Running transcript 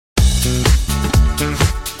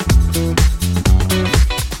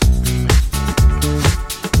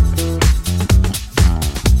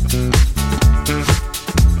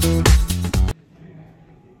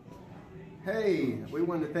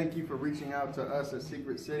thank you for reaching out to us at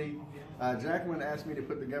Secret City. Jacqueline asked me to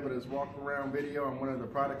put together this walk around video. I'm one of the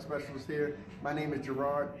product specialists here. My name is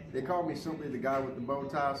Gerard. They call me simply the guy with the bow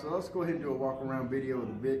tie. So let's go ahead and do a walk around video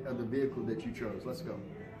of the vehicle that you chose. Let's go.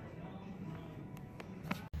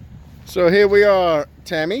 So here we are,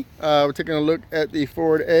 Tammy. We're taking a look at the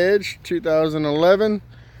Ford Edge 2011.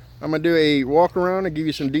 I'm gonna do a walk around and give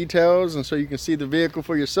you some details and so you can see the vehicle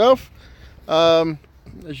for yourself.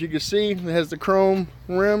 As you can see, it has the chrome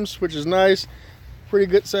rims, which is nice. Pretty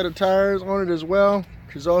good set of tires on it as well,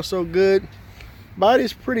 which is also good.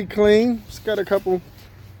 Body's pretty clean. It's got a couple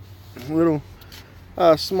little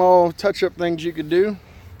small touch-up things you could do,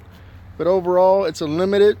 but overall it's a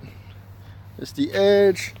limited. It's the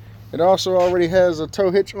Edge. It also already has a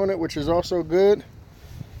tow hitch on it, which is also good.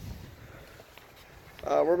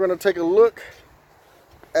 We're going to take a look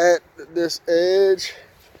at this Edge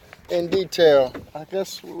in detail. I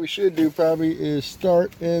guess what we should do probably is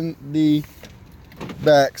start in the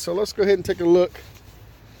back. So let's go ahead and take a look.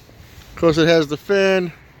 Of course, it has the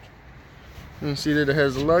fan. You can see that it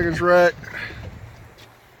has the luggage rack.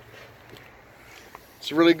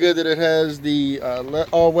 It's really good that it has the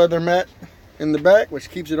all-weather mat in the back, which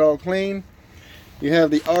keeps it all clean. You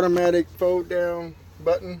have the automatic fold down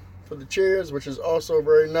button for the chairs, which is also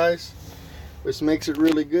very nice, which makes it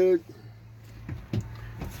really good.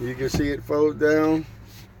 You can see it fold down,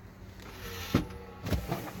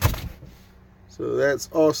 so that's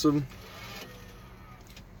awesome.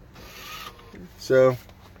 So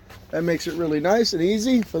that makes it really nice and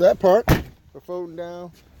easy for that part, for folding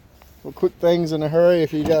down for quick things in a hurry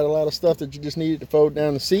if you got a lot of stuff that you just needed to fold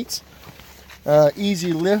down the seats.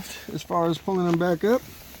 Easy lift as far as pulling them back up.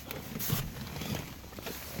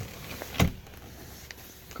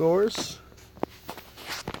 Of course.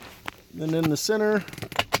 And in the center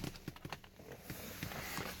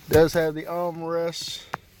does have the armrest,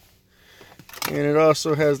 and it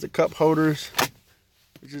also has the cup holders,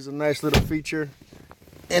 which is a nice little feature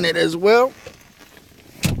in it as well.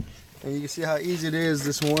 And you can see how easy it is.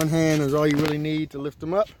 This one hand is all you really need to lift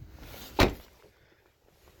them up.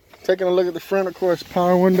 Taking a look at the front, of course,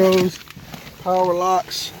 power windows, power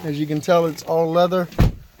locks. As you can tell, it's all leather.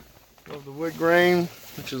 Love the wood grain,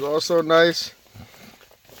 which is also nice.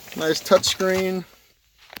 Nice touchscreen.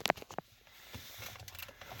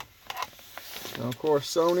 Of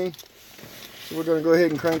course, Sony. So we're going to go ahead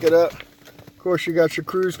and crank it up. Of course, you got your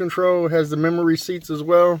cruise control. It has the memory seats as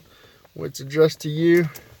well, which adjust to you.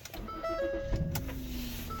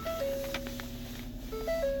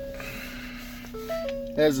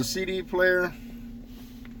 It has a CD player.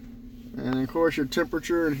 And of course, your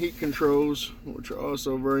temperature and heat controls, which are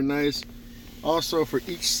also very nice. Also for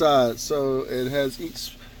each side. So it has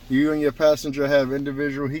each, you and your passenger have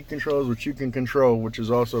individual heat controls, which you can control, which is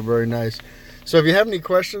also very nice. So if you have any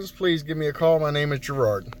questions, please give me a call. My name is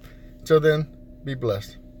Gerard. Until then, be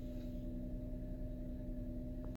blessed.